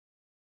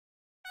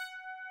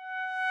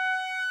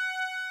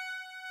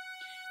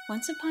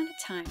Once upon a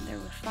time, there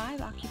were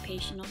 5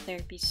 occupational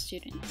therapy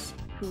students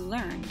who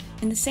learned.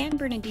 In the San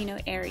Bernardino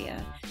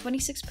area,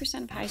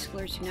 26% of high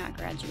schoolers do not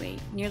graduate,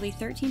 nearly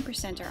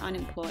 13% are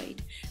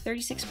unemployed,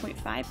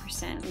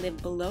 36.5% live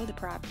below the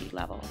poverty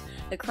level.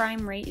 The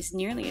crime rate is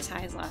nearly as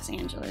high as Los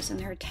Angeles, and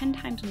there are 10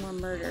 times more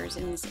murders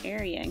in this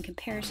area in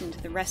comparison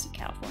to the rest of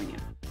California.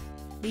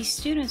 These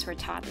students were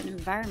taught that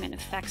environment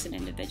affects an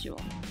individual.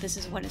 This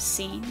is what is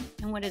seen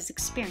and what is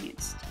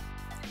experienced.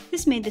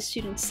 This made the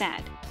students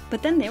sad,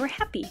 but then they were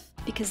happy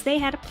because they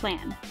had a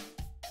plan.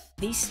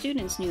 These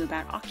students knew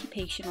about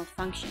occupational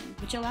function,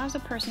 which allows a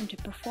person to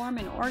perform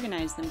and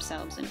organize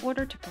themselves in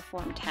order to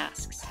perform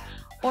tasks,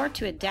 or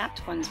to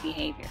adapt one's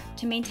behavior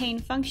to maintain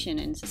function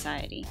in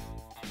society.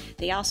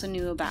 They also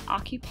knew about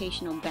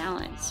occupational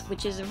balance,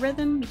 which is a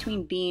rhythm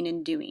between being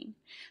and doing.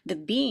 The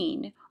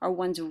being, or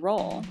one's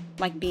role,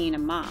 like being a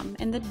mom,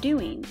 and the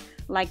doing,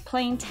 like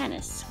playing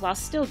tennis while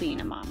still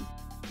being a mom.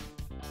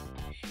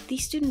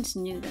 These students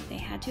knew that they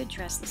had to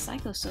address the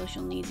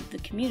psychosocial needs of the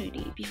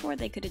community before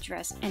they could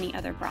address any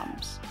other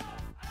problems.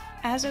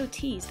 As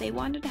OTs, they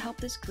wanted to help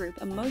this group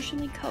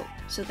emotionally cope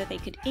so that they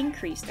could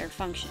increase their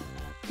function.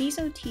 These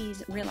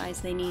OTs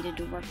realized they needed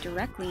to work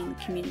directly in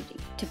the community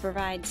to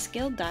provide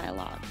skilled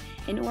dialogue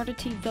in order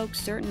to evoke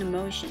certain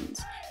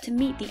emotions to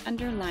meet the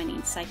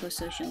underlying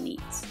psychosocial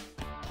needs.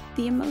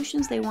 The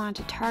emotions they wanted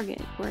to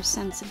target were a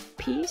sense of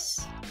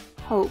peace,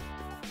 hope,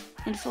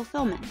 and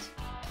fulfillment.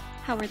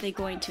 How are they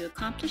going to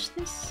accomplish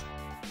this?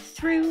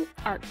 Through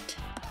art,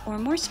 or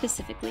more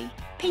specifically,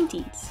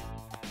 paintings.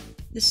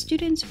 The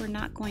students were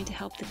not going to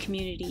help the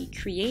community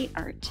create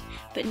art,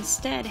 but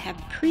instead have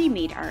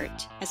pre-made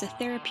art as a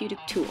therapeutic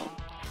tool.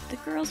 The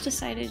girls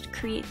decided to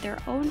create their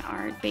own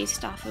art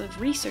based off of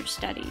research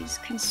studies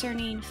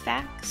concerning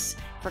facts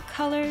for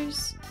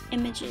colors,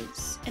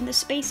 images, and the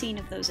spacing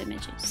of those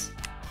images.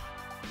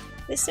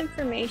 This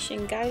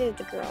information guided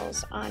the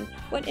girls on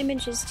what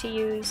images to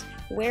use,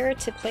 where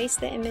to place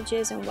the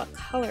images, and what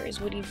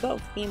colors would evoke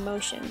the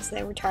emotions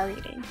they were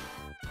targeting.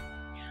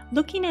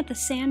 Looking at the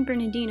San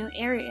Bernardino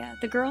area,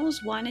 the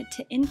girls wanted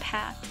to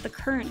impact the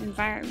current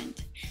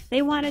environment.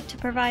 They wanted to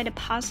provide a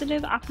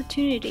positive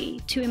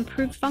opportunity to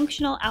improve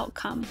functional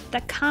outcome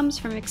that comes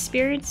from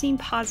experiencing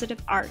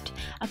positive art,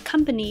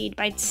 accompanied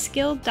by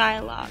skilled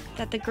dialogue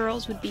that the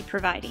girls would be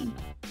providing.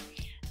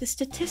 The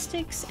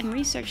statistics and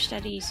research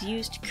studies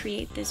used to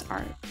create this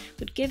art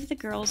would give the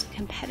girls a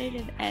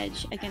competitive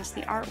edge against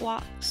the art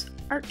walks,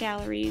 art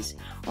galleries,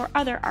 or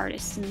other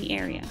artists in the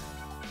area.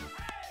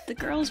 The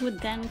girls would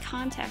then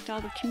contact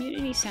all the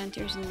community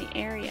centers in the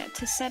area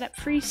to set up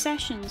free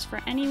sessions for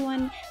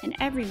anyone and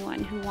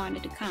everyone who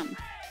wanted to come.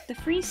 The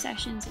free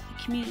sessions at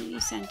the community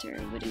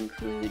center would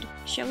include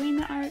showing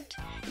the art,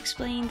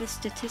 explaining the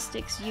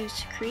statistics used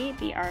to create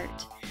the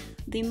art,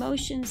 the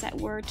emotions that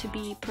were to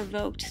be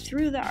provoked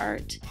through the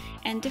art,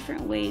 and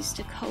different ways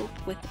to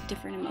cope with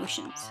different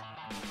emotions.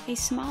 A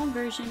small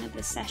version of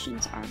the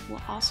session's art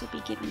will also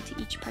be given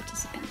to each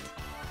participant.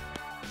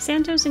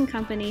 Santos &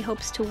 Company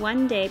hopes to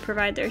one day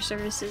provide their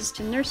services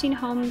to nursing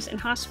homes and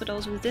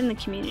hospitals within the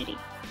community.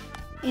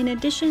 In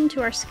addition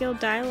to our skilled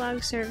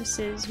dialogue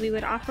services, we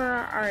would offer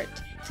our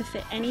art to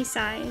fit any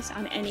size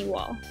on any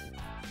wall.